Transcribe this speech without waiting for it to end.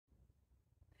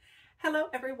Hello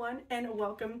everyone and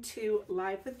welcome to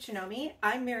Live with Janome.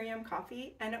 I'm Miriam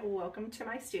Coffey and welcome to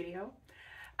my studio.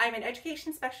 I'm an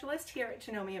education specialist here at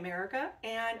Janome America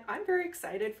and I'm very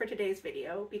excited for today's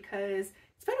video because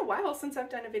it's been a while since I've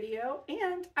done a video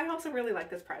and I also really like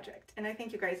this project and I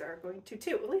think you guys are going to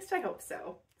too, at least I hope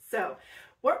so. So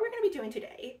what we're going to be doing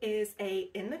today is a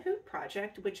in the hoop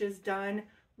project which is done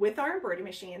with our embroidery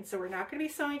machine. So we're not going to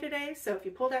be sewing today. So if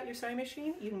you pulled out your sewing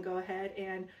machine, you can go ahead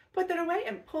and put that away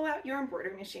and pull out your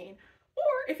embroidery machine. Or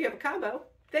if you have a combo,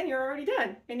 then you're already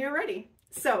done and you're ready.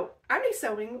 So I'm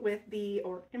sewing with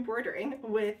or embroidering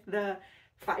with the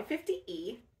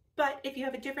 550E, but if you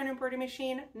have a different embroidery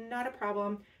machine, not a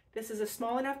problem. This is a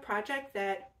small enough project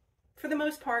that for the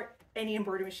most part, any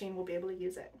embroidery machine will be able to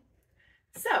use it.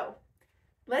 So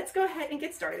let's go ahead and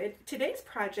get started. Today's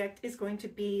project is going to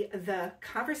be the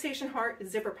Conversation Heart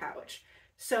zipper pouch.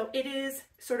 So it is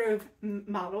sort of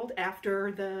modeled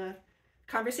after the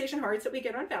conversation hearts that we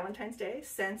get on Valentine's Day.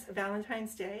 Since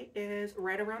Valentine's Day is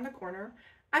right around the corner,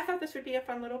 I thought this would be a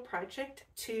fun little project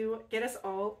to get us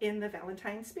all in the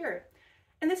Valentine spirit.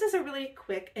 And this is a really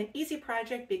quick and easy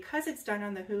project because it's done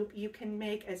on the hoop. You can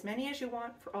make as many as you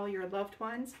want for all your loved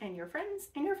ones and your friends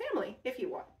and your family if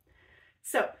you want.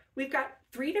 So we've got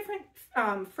three different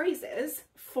phrases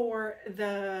for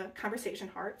the conversation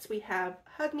hearts. We have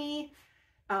hug me,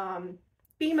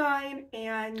 be mine,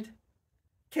 and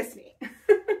kiss me.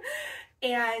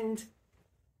 And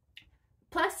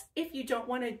plus, if you don't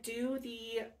want to do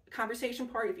the conversation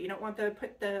part, if you don't want to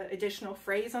put the additional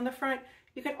phrase on the front,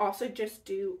 you can also just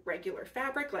do regular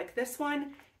fabric like this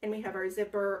one. And we have our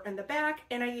zipper in the back,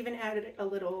 and I even added a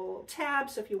little tab,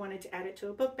 so if you wanted to add it to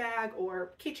a book bag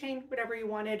or keychain, whatever you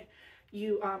wanted,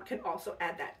 you can also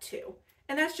add that too.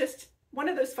 And that's just one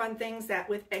of those fun things that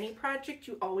with any project,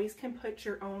 you always can put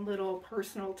your own little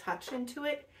personal touch into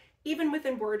it, even with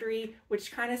embroidery,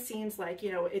 which kind of seems like,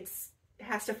 you know, it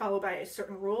has to follow by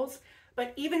certain rules.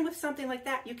 But even with something like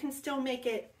that, you can still make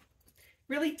it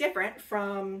really different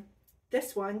from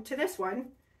this one to this one.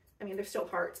 I mean, they're still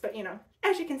hearts, but you know,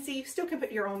 as you can see, you still can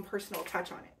put your own personal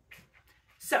touch on it.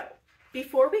 So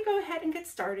before we go ahead and get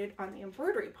started on the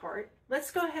embroidery part, let's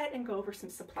go ahead and go over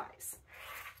some supplies.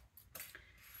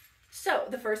 So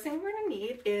the first thing we're going to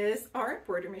need is our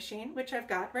embroidery machine, which I've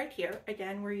got right here.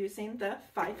 Again, we're using the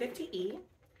 550E.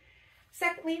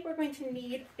 Secondly, we're going to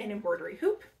need an embroidery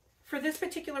hoop. For this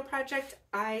particular project,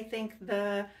 I think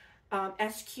the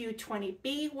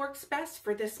SQ20B works best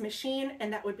for this machine,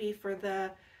 and that would be for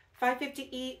the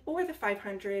 550E or the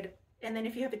 500. And then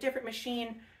if you have a different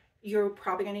machine, you're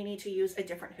probably going to need to use a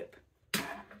different hoop.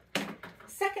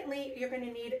 Secondly, you're going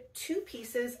to need 2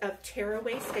 pieces of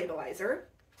tearaway stabilizer,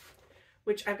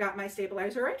 which I've got my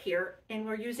stabilizer right here. And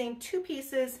we're using 2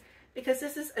 pieces because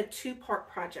this is a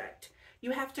 2-part project.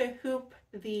 You have to hoop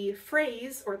the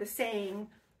phrase or the saying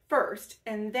first,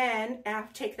 and then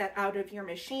take that out of your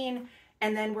machine.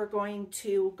 And then we're going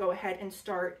to go ahead and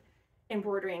start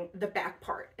embroidering the back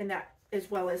part, and that as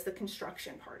well as the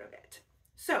construction part of it.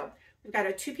 So we've got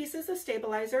our 2 pieces of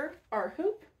stabilizer, our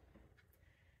hoop.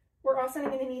 We're also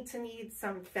going to need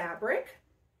some fabric,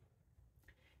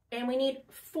 and we need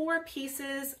 4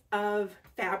 pieces of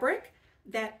fabric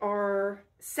that are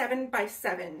 7 by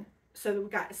 7. So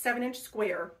we've got a 7-inch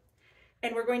square,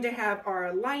 and we're going to have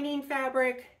our lining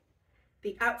fabric,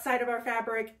 the outside of our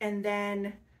fabric, and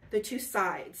then the 2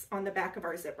 sides on the back of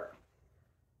our zipper.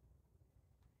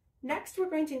 Next, we're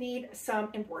going to need some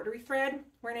embroidery thread.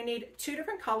 We're going to need 2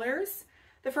 different colors.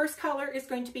 The first color is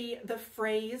going to be the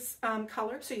phrase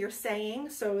color, so you're saying,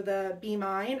 so the be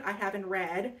mine I have in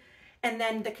red, and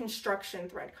then the construction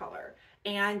thread color.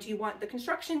 And you want the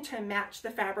construction to match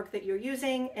the fabric that you're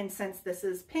using, and since this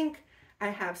is pink, I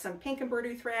have some pink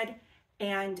embroidery thread,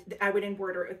 and I would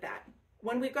embroider it with that.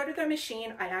 When we go to the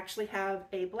machine, I actually have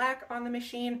a black on the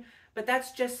machine, but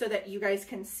that's just so that you guys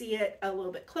can see it a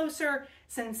little bit closer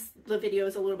since the video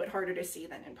is a little bit harder to see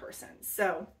than in person.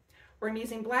 So we're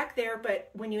using black there, but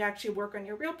when you actually work on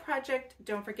your real project,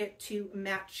 don't forget to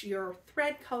match your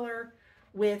thread color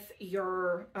with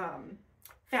your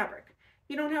fabric.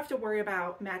 You don't have to worry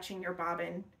about matching your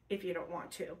bobbin if you don't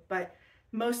want to, but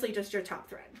mostly just your top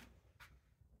thread.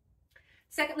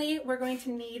 Secondly, we're going to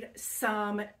need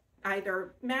some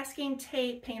either masking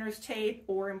tape, painter's tape,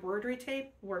 or embroidery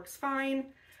tape. Works fine.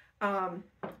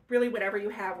 Really whatever you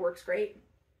have works great.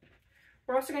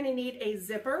 We're also going to need a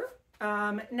zipper.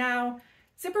 Now,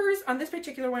 zippers on this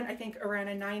particular one, I think around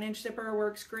a 9-inch zipper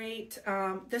works great.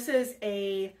 This is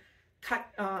a cut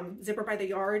zipper by the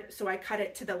yard, so I cut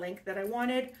it to the length that I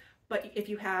wanted. But if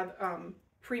you have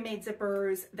pre-made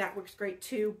zippers, that works great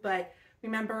too. But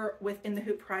Remember, within the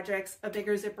hoop projects, a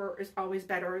bigger zipper is always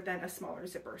better than a smaller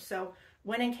zipper. So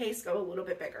when in case, go a little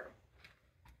bit bigger.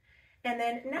 And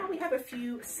then now we have a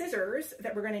few scissors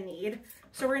that we're going to need.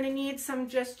 So we're going to need some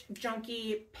just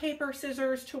junky paper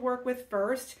scissors to work with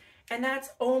first, and that's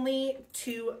only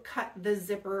to cut the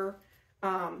zipper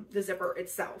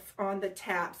itself on the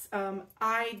tabs.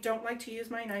 I don't like to use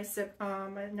my nice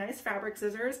fabric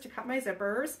scissors to cut my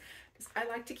zippers because I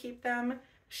like to keep them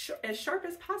as sharp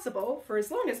as possible for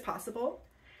as long as possible,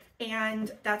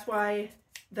 and that's why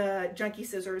the junky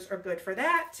scissors are good for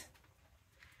that.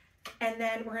 And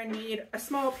then we're going to need a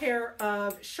small pair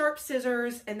of sharp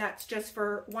scissors, and that's just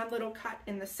for one little cut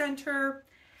in the center.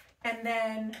 And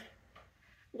then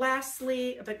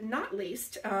lastly, but not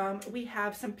least, we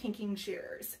have some pinking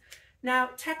shears.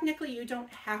 Now, technically, you don't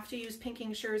have to use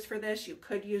pinking shears for this. You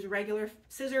could use regular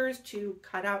scissors to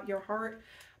cut out your heart,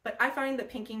 but I find the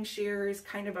pinking shears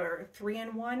kind of a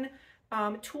 3-in-1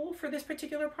 tool for this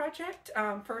particular project.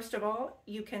 First of all,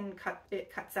 you're going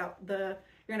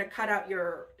to cut out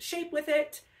your shape with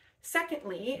it.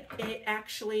 Secondly, it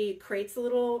actually creates a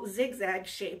little zigzag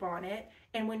shape on it.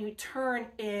 And when you turn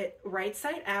it right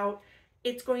side out,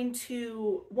 it's going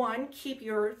to, one, keep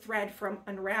your thread from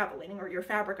unraveling or your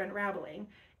fabric unraveling.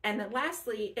 And then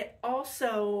lastly, it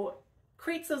also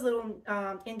creates those little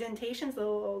indentations, the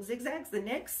little zigzags, the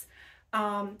nicks.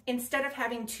 Instead of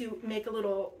having to make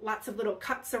lots of little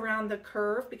cuts around the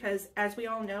curve, because as we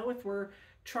all know, if we're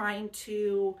trying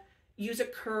to use a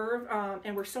curve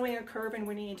and we're sewing a curve and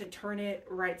we need to turn it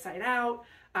right side out,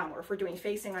 or if we're doing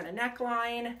facing on a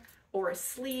neckline or a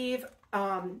sleeve,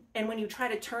 and when you try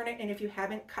to turn it, and if you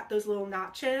haven't cut those little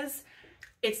notches,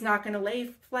 it's not going to lay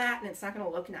flat and it's not going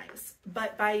to look nice.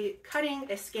 But by cutting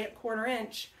a scant 1/4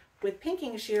 inch with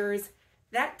pinking shears,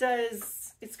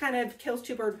 it's kind of kills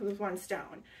two birds with one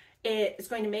stone. It is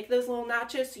going to make those little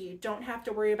notches so you don't have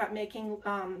to worry about making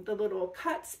the little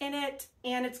cuts in it,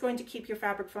 and it's going to keep your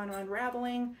fabric from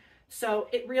unraveling. So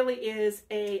it really is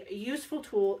a useful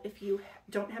tool. If you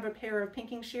don't have a pair of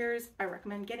pinking shears, I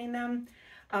recommend getting them.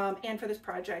 And for this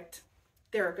project,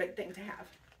 they're a good thing to have.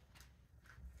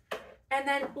 And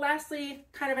then lastly,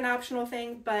 kind of an optional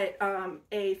thing, but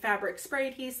a fabric spray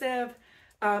adhesive.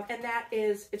 And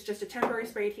it's just a temporary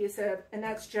spray adhesive, and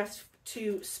that's just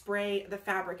to spray the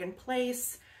fabric in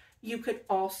place. You could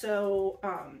also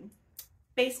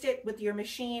baste it with your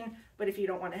machine, but if you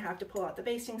don't want to have to pull out the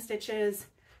basting stitches,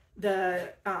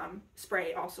 the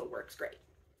spray also works great.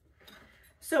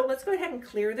 So let's go ahead and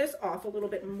clear this off a little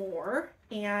bit more,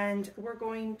 and we're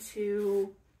going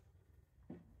to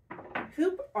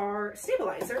hoop our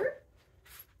stabilizer,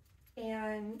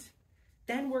 and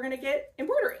then we're going to get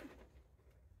embroidering.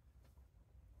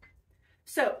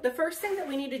 So the first thing that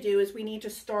we need to do is we need to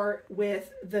start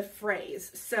with the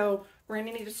phrase. So we're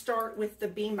going to need to start with the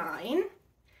Be Mine.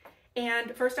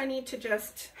 And first I need to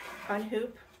just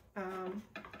unhoop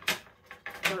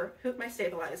or hoop my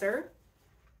stabilizer.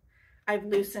 I've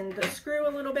loosened the screw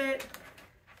a little bit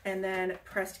and then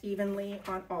pressed evenly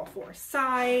on all 4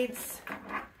 sides.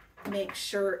 Make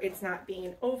sure it's not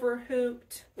being over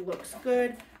hooped. Looks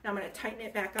good. Now I'm going to tighten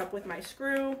it back up with my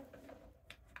screw.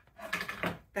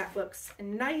 That looks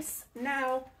nice.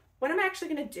 Now, what I'm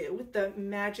actually going to do with the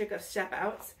magic of step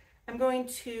outs, I'm going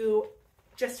to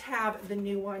just have the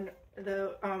new one,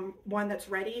 the one that's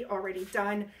already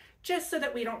done, just so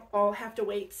that we don't all have to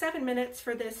wait 7 minutes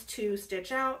for this to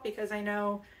stitch out, because I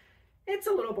know it's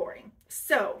a little boring.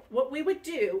 So what we would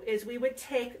do is we would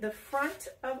take the front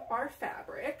of our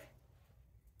fabric.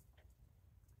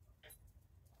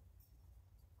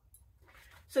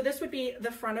 So this would be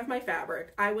the front of my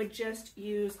fabric. I would just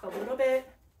use a little bit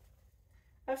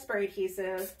of spray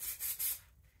adhesive,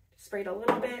 sprayed a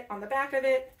little bit on the back of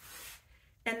it,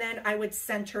 and then I would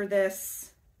center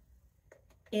this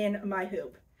in my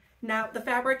hoop. Now the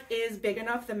fabric is big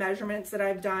enough, the measurements that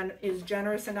I've done is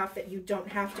generous enough that you don't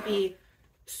have to be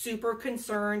super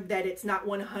concerned that it's not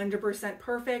 100%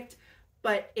 perfect,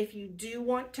 but if you do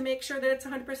want to make sure that it's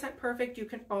 100% perfect, you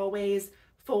can always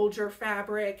fold your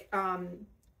fabric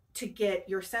to get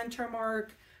your center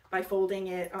mark by folding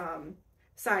it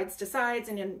sides to sides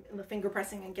and in the finger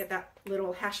pressing and get that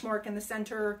little hash mark in the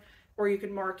center, or you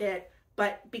could mark it,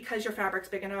 but because your fabric's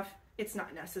big enough, it's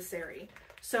not necessary.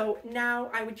 So now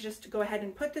I would just go ahead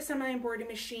and put this in my embroidery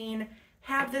machine,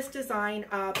 have this design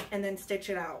up, and then stitch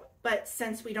it out. But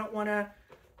since we don't want to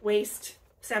waste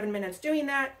 7 minutes doing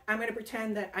that, I'm going to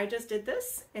pretend that I just did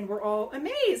this and we're all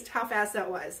amazed how fast that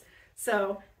was.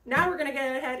 So now we're going to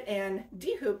go ahead and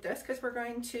de-hoop this because we're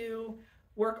going to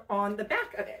work on the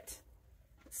back of it.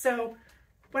 So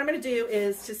what I'm going to do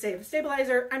is, to save the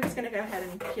stabilizer, I'm just going to go ahead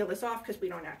and peel this off because we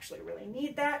don't actually really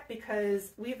need that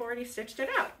because we've already stitched it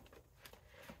out.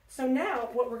 So now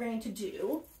what we're going to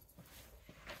do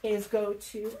is go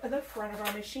to the front of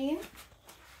our machine.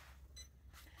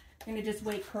 I'm going to just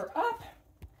wake her up.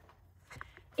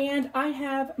 And I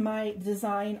have my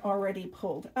design already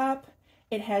pulled up.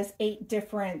 It has 8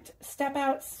 different step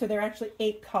outs. So there are actually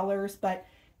 8 colors, but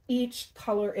each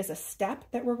color is a step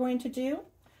that we're going to do.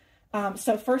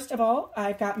 So first of all,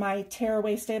 I've got my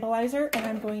tearaway stabilizer, and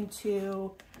I'm going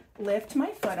to lift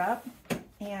my foot up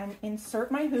and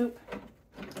insert my hoop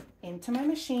into my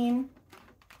machine.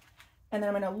 And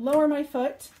then I'm going to lower my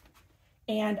foot,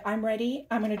 and I'm ready.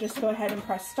 I'm going to just go ahead and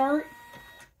press start.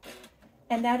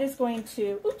 And that is going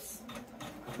to, oops,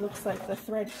 looks like the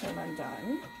thread came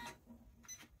undone.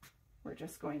 We're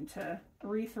just going to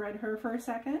rethread her for a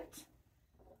second.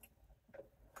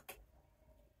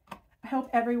 I hope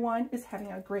everyone is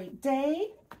having a great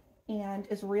day and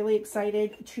is really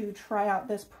excited to try out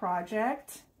this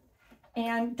project.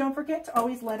 And don't forget to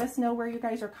always let us know where you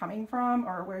guys are coming from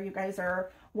or where you guys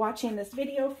are watching this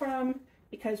video from,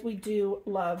 because we do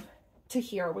love to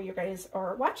hear where you guys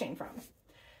are watching from.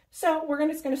 So we're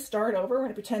just going to start over. We're going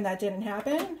to pretend that didn't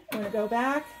happen. We're going to go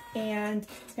back and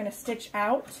it's going to stitch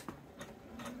out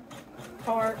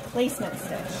our placement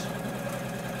stitch.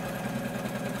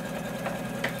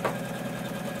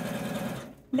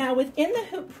 Now within the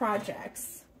hoop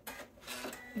projects,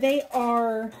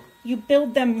 you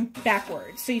build them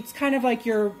backwards. So it's kind of like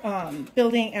you're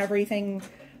building everything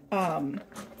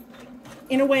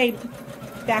in a way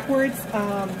backwards,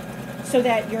 so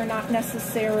that you're not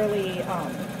necessarily,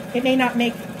 it may not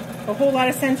make a whole lot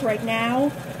of sense right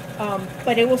now,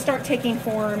 but it will start taking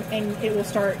form and it will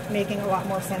start making a lot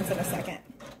more sense in a second.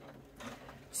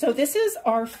 So this is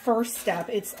our first step.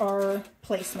 It's our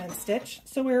placement stitch.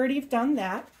 So we already have done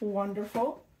that.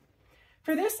 Wonderful.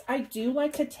 For this, I do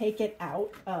like to take it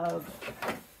out of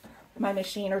my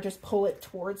machine or just pull it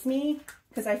towards me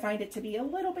because I find it to be a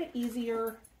little bit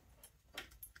easier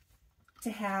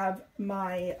to have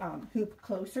my hoop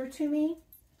closer to me.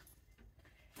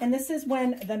 And this is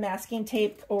when the masking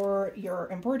tape or your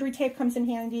embroidery tape comes in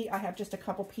handy. I have just a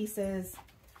couple pieces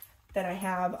that I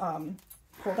have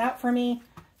pulled out for me.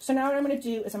 So now what I'm going to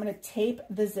do is I'm going to tape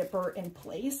the zipper in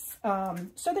place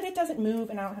so that it doesn't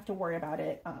move and I don't have to worry about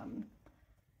it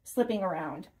slipping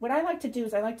around. What I like to do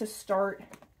is I like to start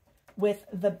with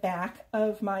the back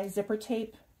of my zipper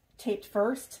tape taped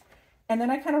first, and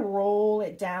then I kind of roll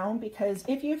it down, because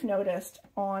if you've noticed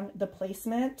on the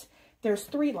placement, there's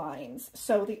 3 lines.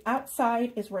 So the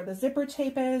outside is where the zipper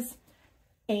tape is,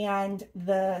 and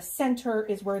the center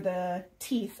is where the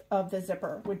teeth of the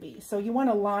zipper would be. So you want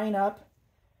to line up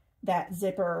that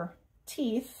zipper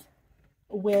teeth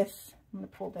with, I'm going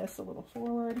to pull this a little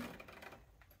forward.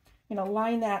 I'm going to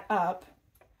line that up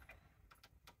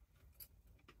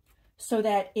so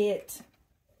that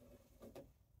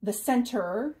the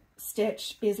center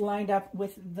stitch is lined up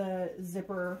with the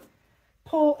zipper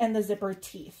pull and the zipper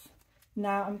teeth.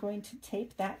 Now I'm going to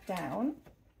tape that down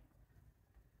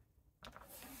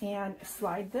and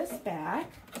slide this back,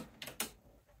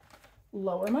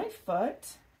 lower my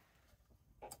foot,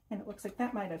 and it looks like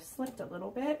that might have slipped a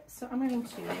little bit. So I'm going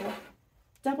to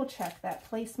double check that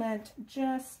placement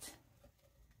just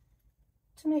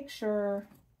to make sure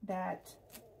that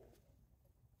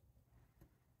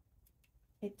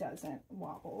it doesn't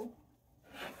wobble.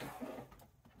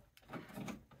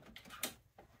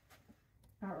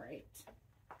 All right.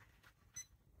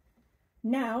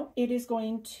 Now it is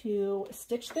going to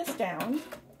stitch this down.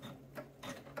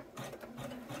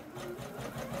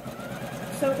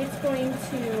 So it's going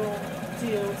to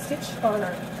do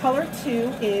color 2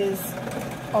 is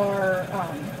our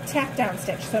tack down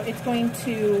stitch. So it's going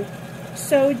to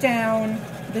sew down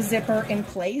the zipper in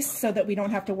place so that we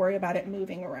don't have to worry about it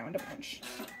moving around a bunch.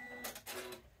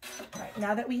 All right,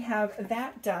 now that we have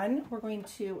that done, we're going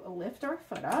to lift our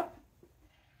foot up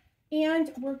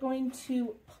and we're going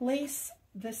to place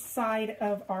the side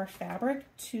of our fabric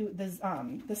to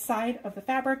the side of the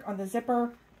fabric on the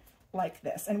zipper like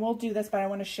this. And we'll do this, but I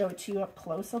want to show it to you up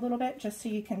close a little bit just so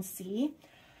you can see.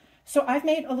 So I've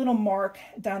made a little mark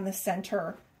down the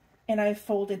center and I've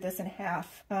folded this in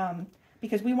half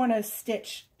because we want to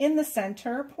stitch in the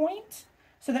center point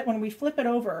so that when we flip it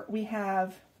over, we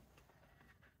have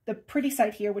the pretty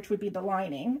side here, which would be the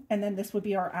lining, and then this would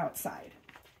be our outside.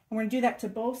 And we're going to do that to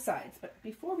both sides. But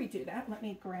before we do that, let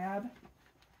me grab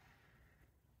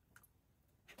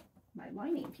my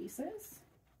lining pieces.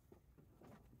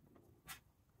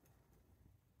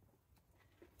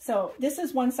 So this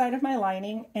is one side of my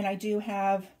lining, and I do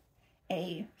have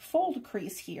a fold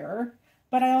crease here,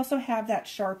 but I also have that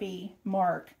Sharpie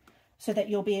mark so that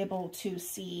you'll be able to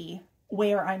see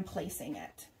where I'm placing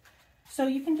it. So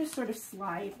you can just sort of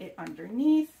slide it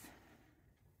underneath.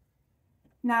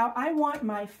 Now I want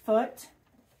my foot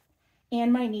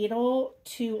and my needle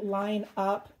to line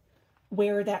up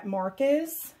where that mark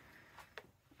is.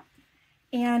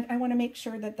 And I want to make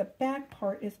sure that the back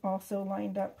part is also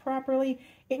lined up properly.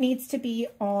 It needs to be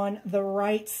on the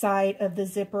right side of the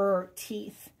zipper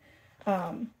teeth.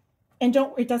 And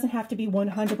it doesn't have to be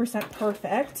 100%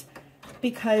 perfect,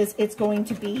 because it's going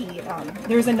to be,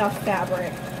 there's enough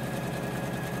fabric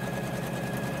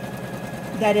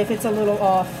that if it's a little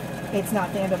off, it's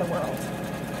not the end of the world.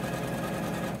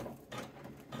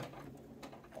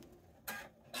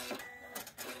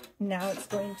 Now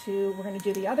we're going to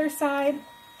do the other side.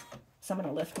 So I'm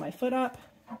going to lift my foot up.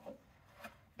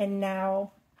 And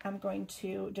now I'm going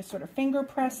to just sort of finger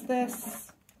press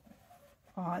this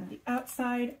on the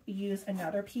outside. Use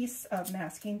another piece of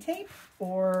masking tape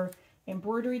or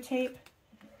embroidery tape.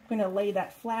 I'm going to lay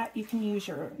that flat. You can use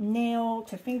your nail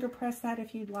to finger press that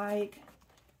if you'd like.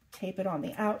 Tape it on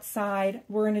the outside.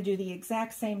 We're going to do the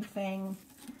exact same thing.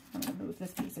 I'm going to move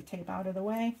this piece of tape out of the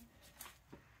way.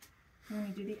 We're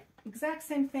going to do the exact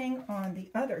same thing on the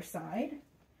other side.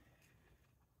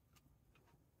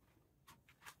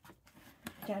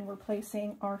 Again, we're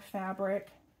placing our fabric,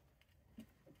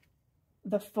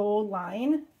 the fold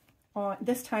line, on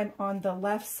this time on the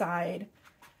left side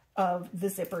of the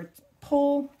zipper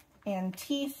pull and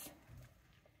teeth.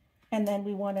 And then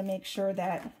we want to make sure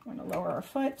that, we're going to lower our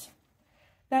foot,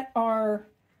 that our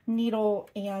needle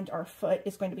and our foot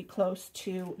is going to be close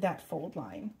to that fold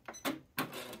line.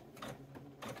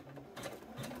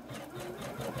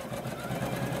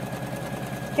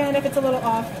 Again, if it's a little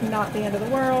off, not the end of the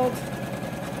world.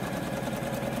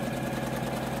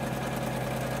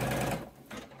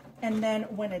 And then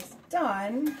when it's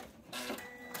done,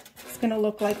 it's going to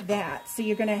look like that. So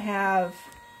you're going to have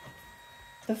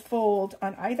the fold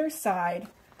on either side.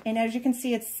 And as you can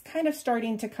see, it's kind of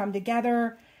starting to come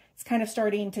together. It's kind of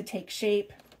starting to take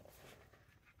shape.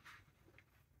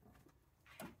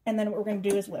 And then what we're going to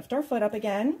do is lift our foot up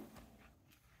again.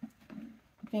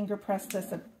 Finger press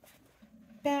this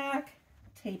back,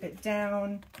 tape it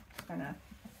down. Gonna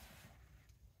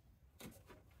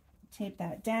tape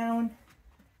that down.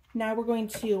 Now we're going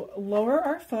to lower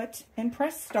our foot and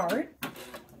press start.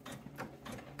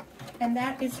 And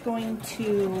that is going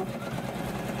to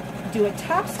do a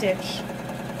top stitch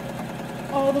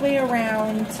all the way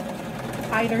around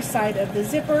either side of the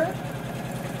zipper,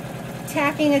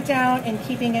 tacking it down and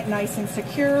keeping it nice and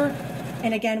secure.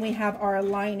 And again, we have our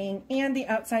lining and the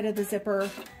outside of the zipper,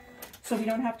 so we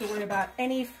don't have to worry about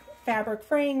any fabric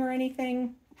fraying or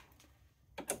anything.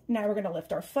 Now we're going to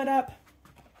lift our foot up,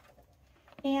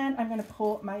 and I'm going to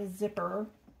pull my zipper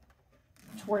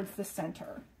towards the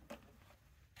center.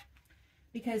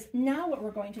 Because now what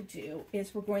we're going to do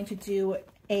is we're going to do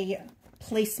a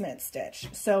placement stitch.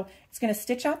 So it's going to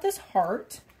stitch out this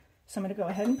heart. So I'm going to go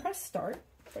ahead and press start.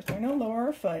 First we're going to lower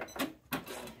our foot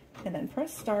and then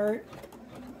press start.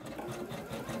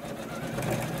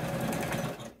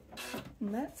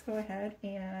 Let's go ahead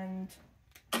and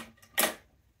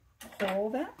pull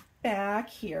that back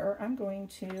here. I'm going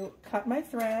to cut my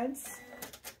threads,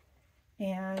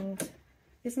 and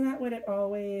isn't that what it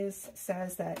always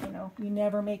says, that, you know, you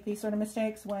never make these sort of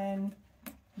mistakes when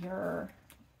you're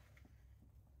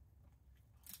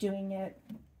doing it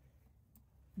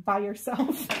by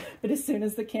yourself, but as soon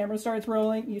as the camera starts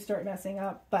rolling, you start messing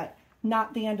up. But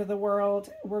not the end of the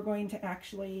world. We're going to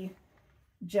actually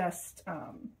just,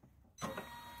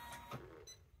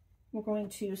 we're going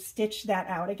to stitch that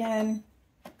out again.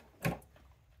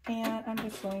 And I'm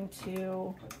just going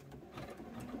to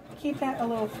keep that a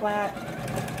little flat.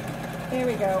 There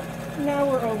we go. Now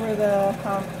we're over the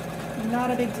hump.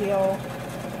 Not a big deal.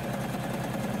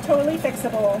 Totally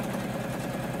fixable.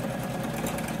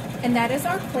 And that is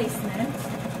our placement.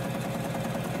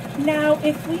 Now,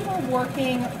 if we were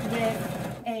working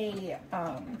with a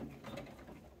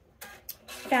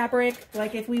fabric,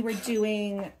 like if we were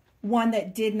doing one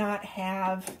that did not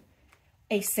have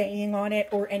a saying on it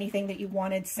or anything that you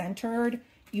wanted centered,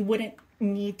 you wouldn't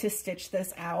need to stitch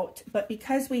this out. But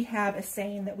because we have a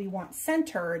saying that we want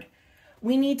centered,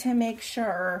 we need to make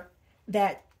sure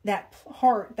that that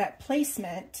heart, that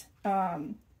placement,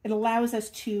 it allows us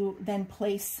to then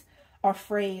place our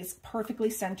phrase perfectly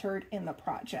centered in the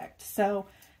project. So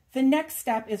the next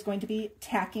step is going to be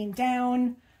tacking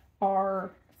down our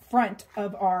front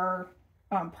of our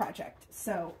project.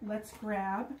 So let's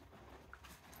grab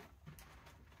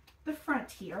the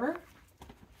front here.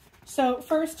 So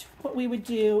first, what we would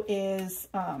do is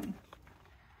I'm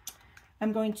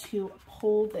going to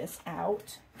pull this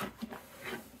out,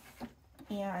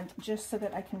 and just so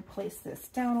that I can place this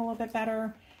down a little bit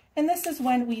better. And this is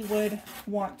when we would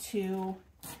want to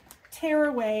tear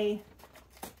away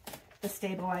the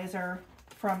stabilizer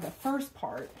from the first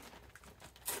part.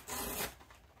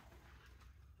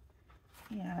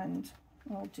 And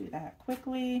I'll do that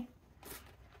quickly.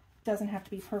 Doesn't have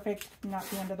to be perfect, not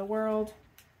the end of the world.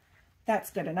 That's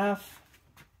good enough.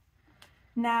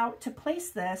 Now to place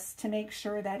this, to make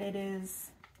sure that it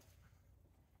is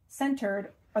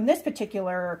centered on this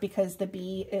particular, because the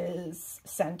B is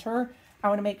center, I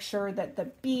want to make sure that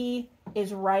the B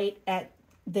is right at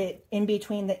the, in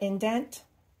between the indent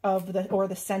of the, or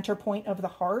the center point of the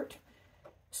heart.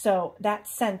 So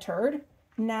that's centered.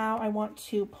 Now I want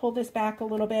to pull this back a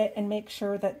little bit and make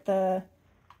sure that the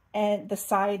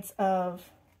sides of,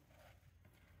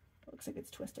 looks like it's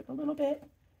twisted a little bit.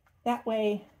 That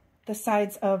way the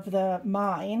sides of the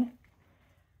mine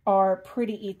are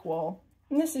pretty equal.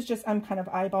 And this is just, I'm kind of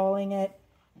eyeballing it.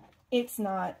 It's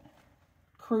not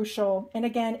crucial. And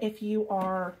again, if you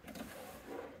are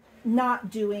not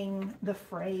doing the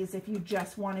phrase, if you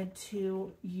just wanted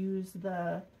to use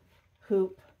the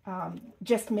hoop,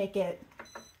 just make it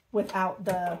without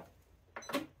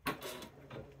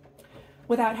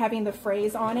having the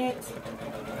phrase on it.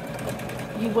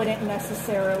 You wouldn't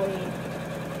necessarily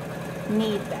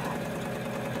need that.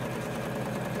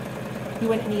 You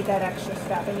wouldn't need that extra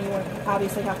step, and you wouldn't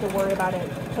obviously have to worry about it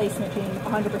placement being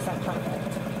 100%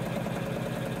 perfect.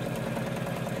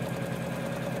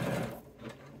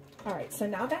 All right, so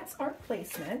now that's our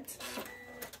placement.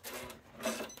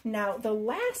 Now the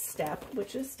last step,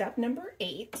 which is step number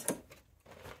 8,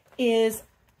 is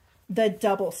the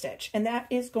double stitch, and that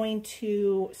is going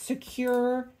to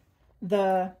secure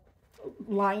the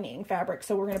lining fabric.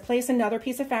 So we're going to place another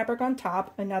piece of fabric on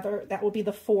top, that will be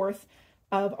the 4th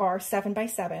of our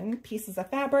 7x7 pieces of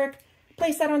fabric.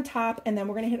 Place that on top, and then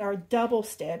we're going to hit our double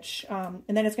stitch, and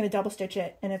then it's going to double stitch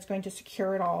it, and it's going to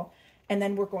secure it all, and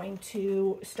then we're going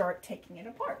to start taking it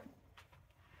apart.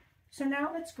 So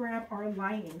now let's grab our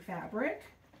lining fabric,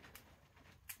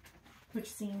 which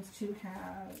seems to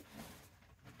have,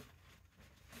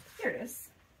 here it is.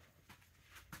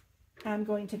 I'm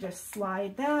going to just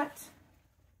slide that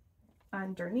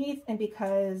underneath, and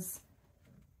because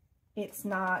it's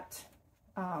not,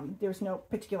 there's no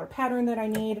particular pattern that I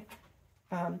need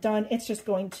done, it's just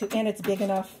going to, and it's big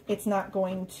enough, it's not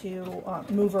going to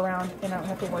move around, and I don't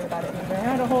have to worry about it moving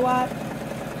around a whole lot.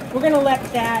 We're going to let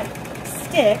that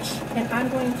stitch, and I'm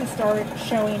going to start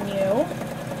showing you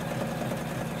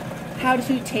how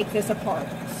to take this apart.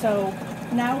 So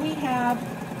now we have,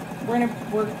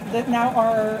 now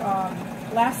our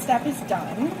last step is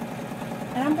done,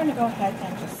 and I'm going to go ahead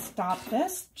and just stop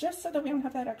this just so that we don't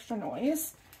have that extra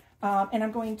noise. And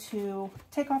I'm going to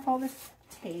take off all this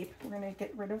tape. We're going to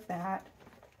get rid of that.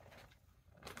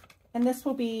 And this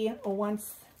will be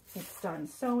once it's done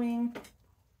sewing.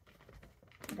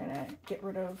 We're going to get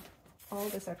rid of all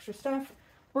this extra stuff.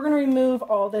 We're going to remove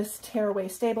all this tearaway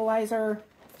stabilizer.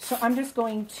 So I'm just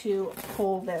going to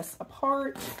pull this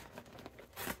apart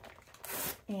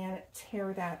and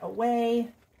tear that away.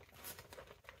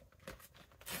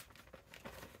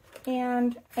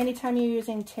 And anytime you're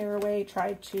using tearaway,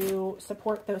 try to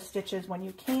support those stitches when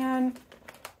you can.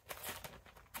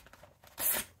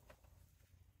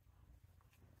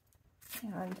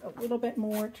 And a little bit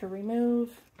more to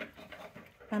remove.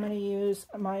 I'm going to use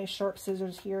my sharp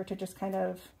scissors here to just kind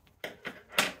of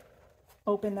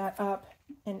open that up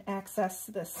and access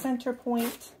the center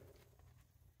point.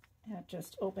 And I've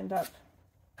just opened up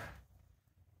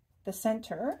the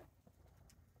center.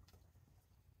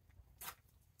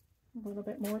 A little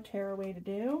bit more tearaway to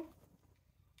do.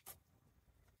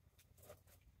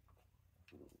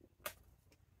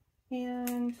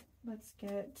 And let's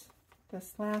get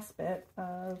this last bit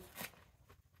of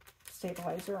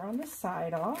stabilizer on the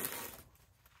side off.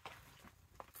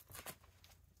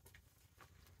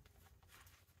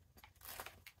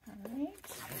 All right.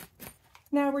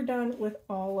 Now we're done with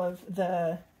all of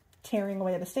the tearing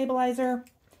away of the stabilizer.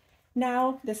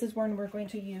 Now this is when we're going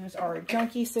to use our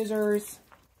junky scissors.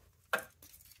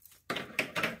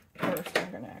 First,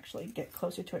 I'm going to actually get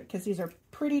closer to it because these are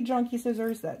pretty junky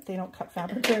scissors that they don't cut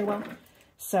fabric very well.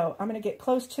 So I'm going to get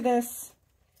close to this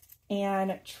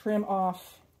and trim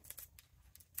off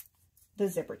the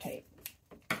zipper tape.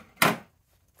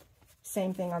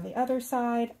 Same thing on the other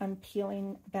side. I'm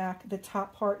peeling back the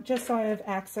top part just so I have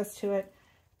access to it.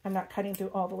 I'm not cutting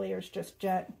through all the layers just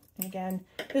yet. And again,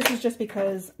 this is just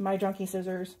because my junky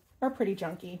scissors are pretty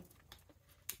junky.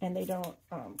 and they don't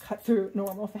cut through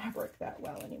normal fabric that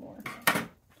well anymore.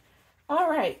 All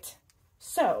right,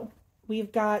 so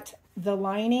we've got the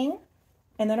lining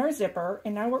and then our zipper,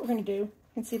 and now what we're going to do, you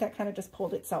can see that kind of just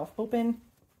pulled itself open.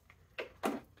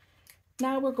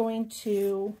 Now we're going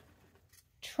to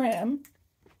trim,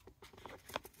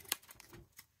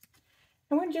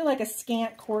 and we're going to do like a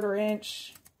scant 1/4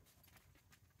 inch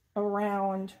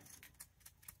around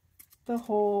the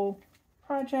whole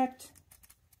project.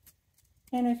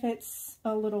 And if it's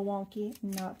a little wonky,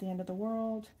 not the end of the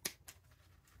world.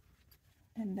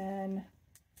 And then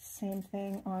same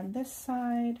thing on this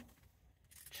side,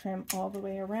 trim all the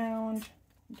way around,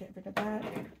 get rid of that.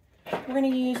 We're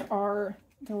going to use the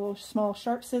little small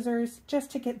sharp scissors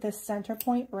just to get this center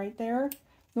point right there.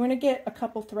 You want to get a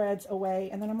couple threads away,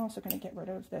 and then I'm also going to get rid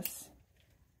of this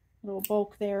little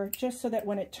bulk there, just so that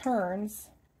when it turns,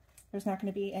 there's not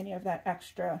going to be any of that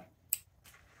extra.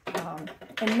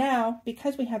 And now,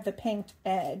 because we have the pinked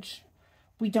edge,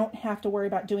 we don't have to worry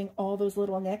about doing all those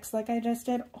little nicks like I just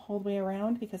did all the way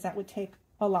around, because that would take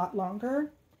a lot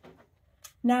longer.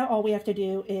 Now all we have to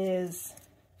do is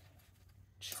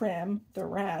trim the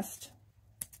rest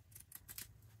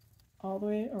all the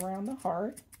way around the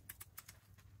heart.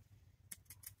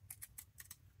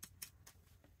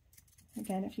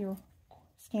 Again, if your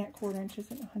scant 1/4 inch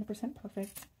isn't 100%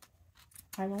 perfect,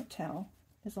 I won't tell,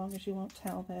 as long as you won't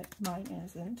tell that mine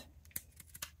isn't.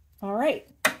 All right,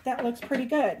 that looks pretty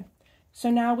good. So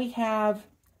now we have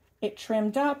it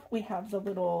trimmed up. We have the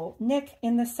little nick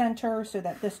in the center so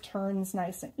that this turns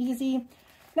nice and easy.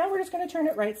 Now we're just going to turn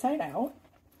it right side out.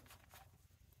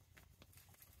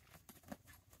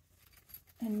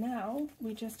 And now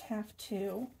we just have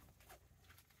to,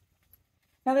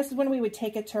 now this is when we would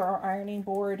take it to our ironing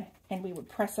board and we would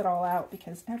press it all out,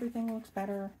 because everything looks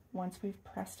better once we've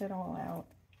pressed it all out.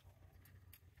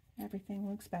 Everything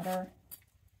looks better.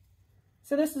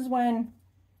 So this is when,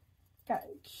 got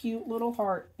a cute little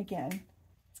heart again.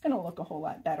 It's going to look a whole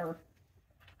lot better.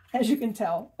 As you can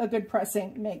tell, a good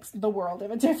pressing makes the world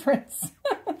of a difference.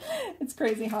 It's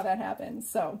crazy how that happens.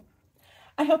 So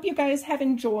I hope you guys have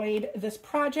enjoyed this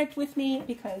project with me,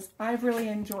 because I've really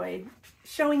enjoyed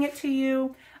showing it to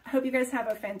you. I hope you guys have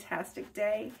a fantastic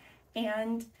day,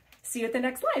 and see you at the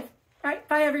next live. All right,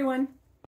 bye everyone.